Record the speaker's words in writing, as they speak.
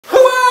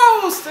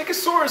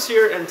Stickasaurus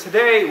here, and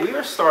today we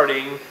are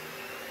starting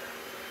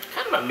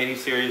kind of a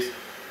mini-series.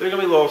 They're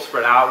going to be a little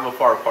spread out, a little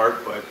far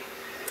apart, but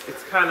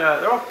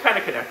they're all kind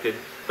of connected.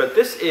 But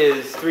this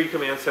is 3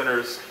 Command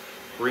Center's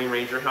Green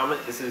Ranger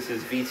helmet. This is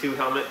his V2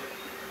 helmet.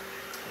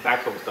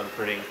 Back was done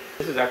printing.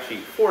 This is actually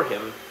for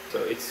him,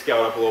 so it's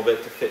scaled up a little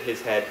bit to fit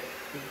his head.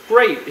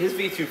 Great, his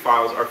V2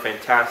 files are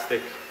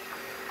fantastic.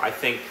 I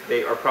think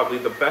they are probably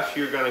the best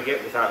you're going to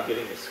get without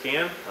getting a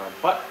scan,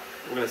 but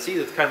we're going to see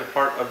that's kind of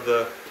part of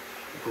the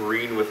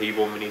Green with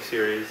Evil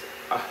mini-series.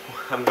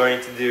 I'm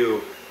going to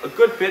do a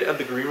good bit of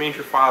the Green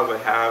Ranger files I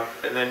have,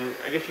 and then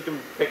I guess you can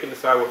pick and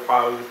decide what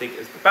file you think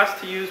is the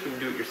best to use. We can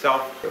do it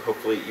yourself, so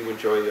hopefully you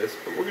enjoy this.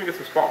 But we're going to get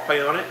some spot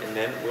play on it, and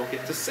then we'll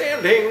get to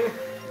sanding.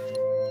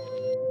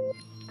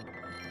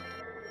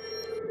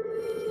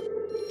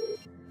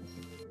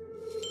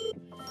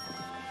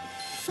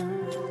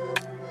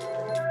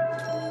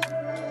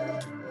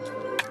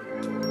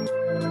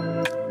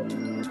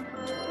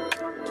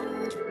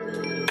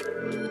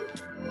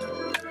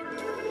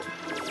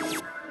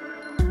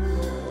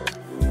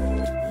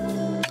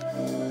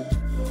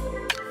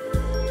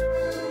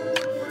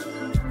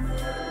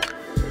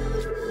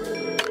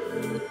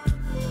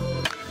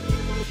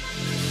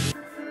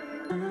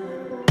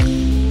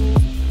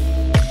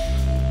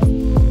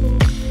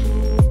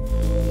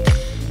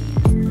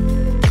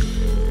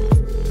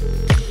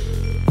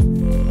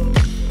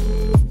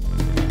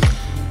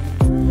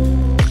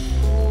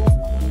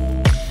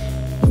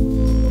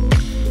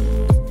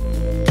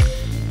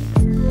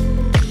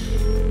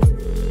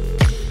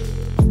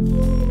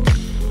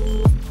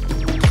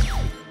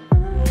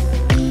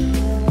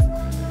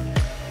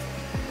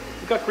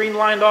 Got green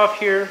lined off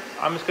here.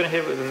 I'm just going to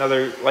hit it with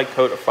another light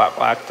coat of flat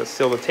black to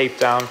seal the tape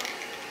down,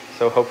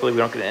 so hopefully we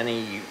don't get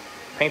any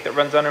paint that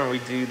runs under when we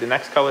do the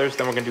next colors.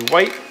 Then we're going to do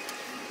white,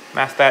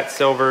 mask that,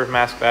 silver,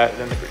 mask that,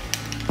 then the green.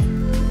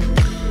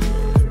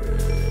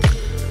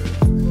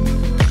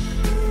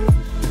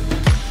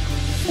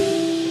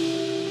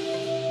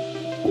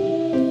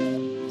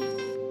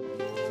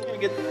 I'm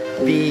going to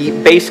get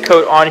the base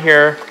coat on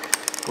here.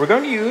 We're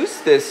going to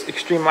use this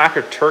Extreme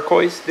Lacquer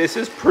Turquoise. This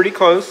is pretty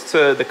close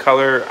to the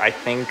color I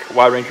think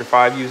Wild Ranger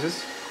 5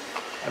 uses.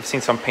 I've seen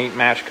some paint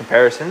match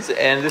comparisons,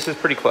 and this is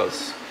pretty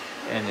close.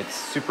 And it's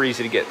super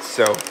easy to get,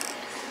 so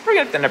we're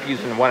going to end up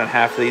using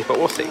 1.5 of these, but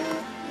we'll see.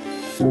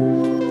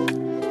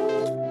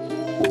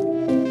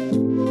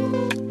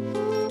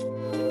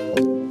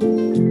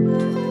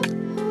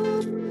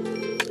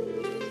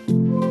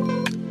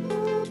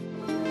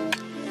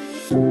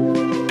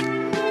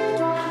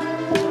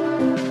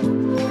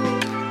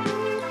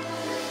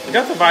 I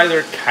got the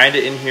visor kind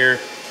of in here.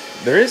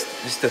 There is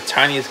just the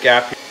tiniest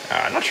gap here.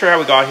 I'm not sure how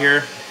we got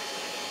here.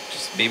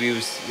 Just maybe it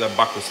was the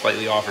buck was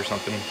slightly off or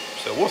something.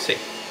 So we'll see.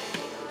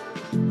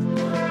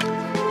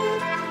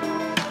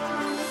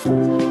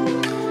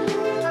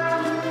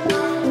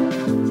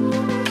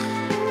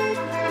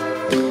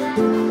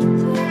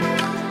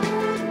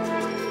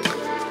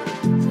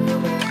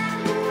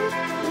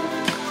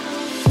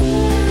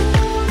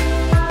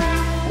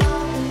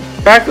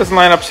 Back doesn't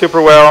line up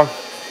super well.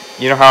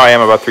 You know how I am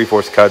about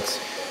 3/4 cuts.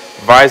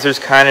 Visor's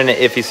kind of in an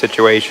iffy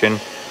situation.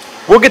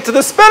 We'll get to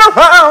the spin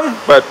around,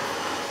 but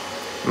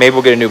maybe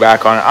we'll get a new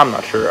back on it. I'm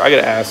not sure. I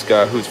gotta ask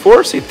who's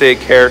for, see if they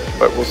care,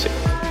 but we'll see.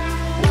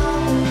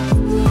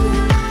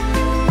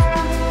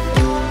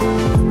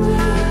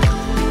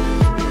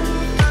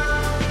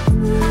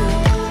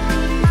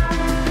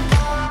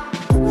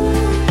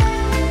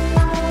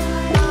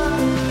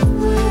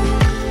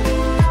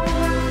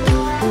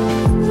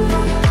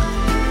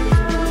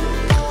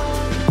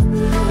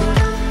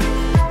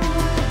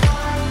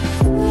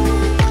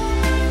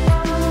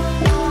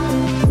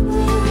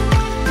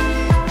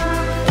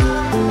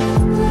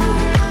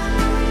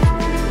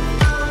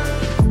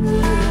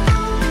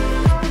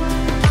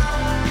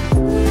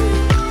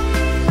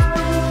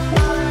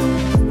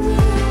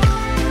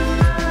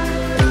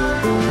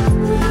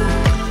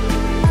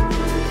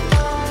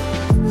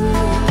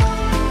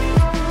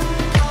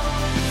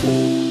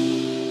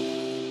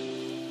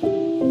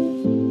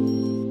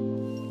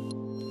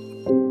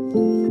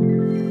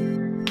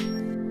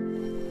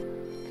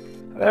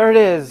 There it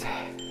is.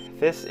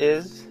 This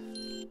is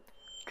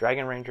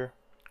Dragon Ranger,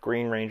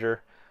 Green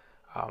Ranger,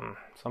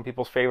 some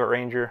people's favorite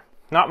Ranger.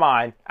 Not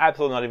mine,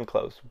 absolutely not even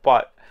close,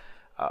 but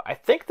I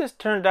think this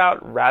turned out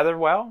rather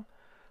well.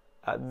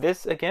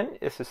 This is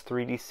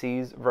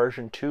 3DC's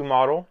version 2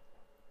 model.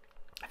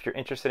 If you're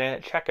interested in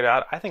it, check it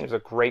out. I think it's a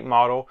great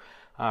model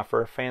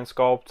for a fan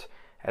sculpt,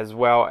 as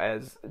well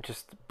as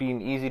just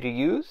being easy to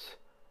use.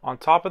 On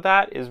top of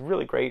that is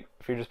really great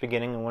if you're just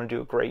beginning and want to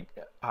do a great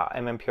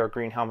MMPR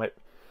green helmet.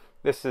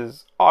 This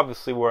is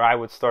obviously where I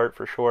would start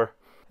for sure.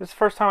 This is the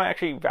first time I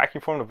actually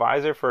vacuum formed a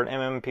visor for an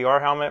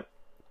MMPR helmet.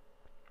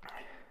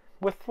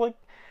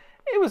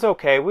 It was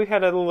okay. We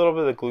had a little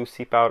bit of glue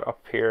seep out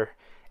up here.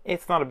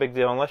 It's not a big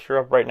deal. Unless you're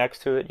up right next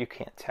to it, you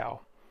can't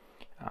tell.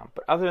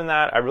 But other than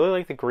that, I really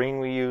like the green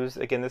we used.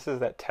 Again, this is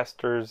that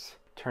Testors.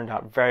 Turned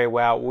out very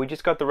well. We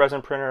just got the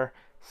resin printer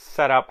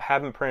set up.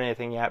 Haven't printed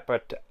anything yet,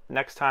 but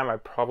next time I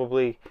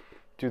probably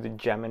do the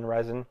gem in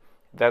resin.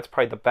 That's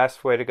probably the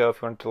best way to go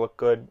if you want it to look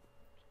good.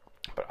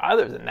 But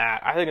other than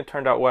that, I think it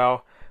turned out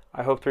well.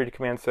 I hope 3D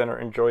Command Center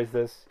enjoys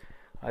this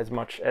as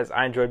much as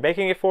I enjoyed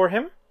making it for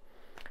him.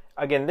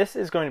 Again, this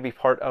is going to be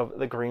part of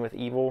the Green with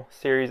Evil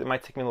series. It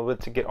might take me a little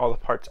bit to get all the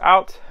parts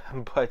out,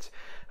 but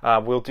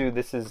we'll do,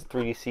 this is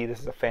 3DC, this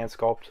is a fan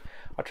sculpt.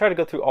 I'll try to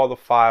go through all the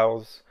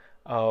files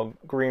of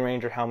Green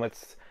Ranger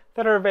helmets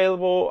that are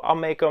available. I'll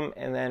make them,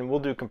 and then we'll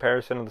do a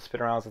comparison of the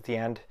spin arounds at the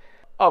end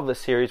of the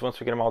series once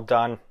we get them all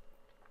done.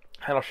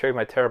 And I'll show you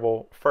my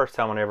terrible first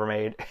helmet I ever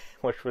made,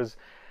 which was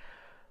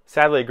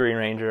sadly a Green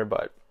Ranger,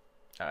 but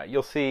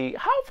you'll see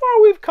how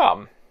far we've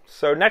come.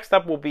 So next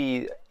up will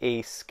be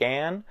a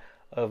scan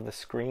of the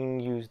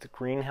screen-used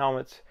green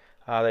helmets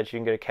that you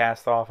can get a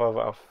cast off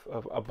of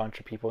a bunch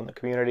of people in the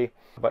community.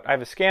 But I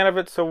have a scan of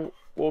it, so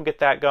we'll get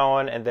that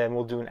going, and then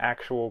we'll do an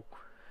actual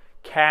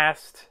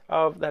cast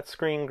of that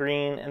screen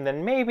green, and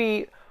then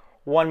maybe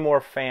one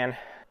more fan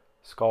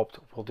sculpt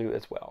we'll do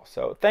as well.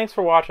 So thanks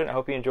for watching. I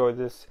hope you enjoyed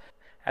this.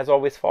 As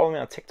always, follow me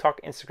on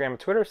TikTok, Instagram, and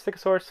Twitter,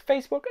 Stickasaurus,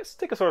 Facebook,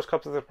 Stickasaurus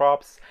Cups of the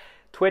Props,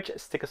 Twitch,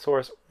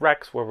 Stickasaurus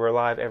Rex, where we're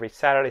live every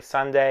Saturday,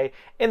 Sunday,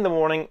 in the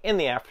morning, in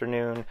the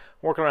afternoon,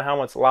 working on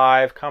helmets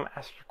live. Come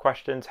ask your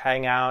questions,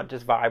 hang out,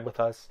 just vibe with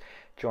us.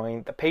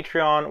 Join the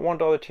Patreon.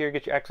 $1 tier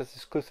gets you access to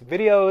exclusive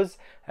videos,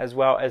 as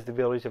well as the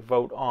ability to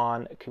vote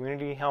on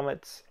community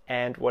helmets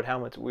and what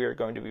helmets we are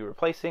going to be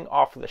replacing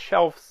off of the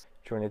shelves.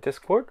 Join the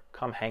Discord.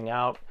 Come hang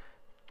out.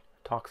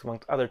 Talks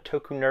amongst other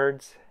Toku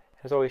nerds.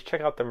 As always,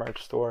 check out the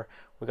merch store.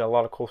 We got a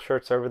lot of cool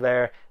shirts over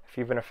there. If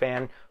you've been a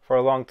fan for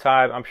a long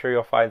time, I'm sure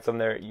you'll find some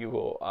there you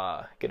will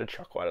get a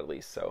chuckle at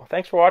least. So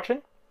thanks for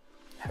watching.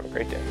 Have a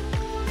great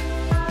day.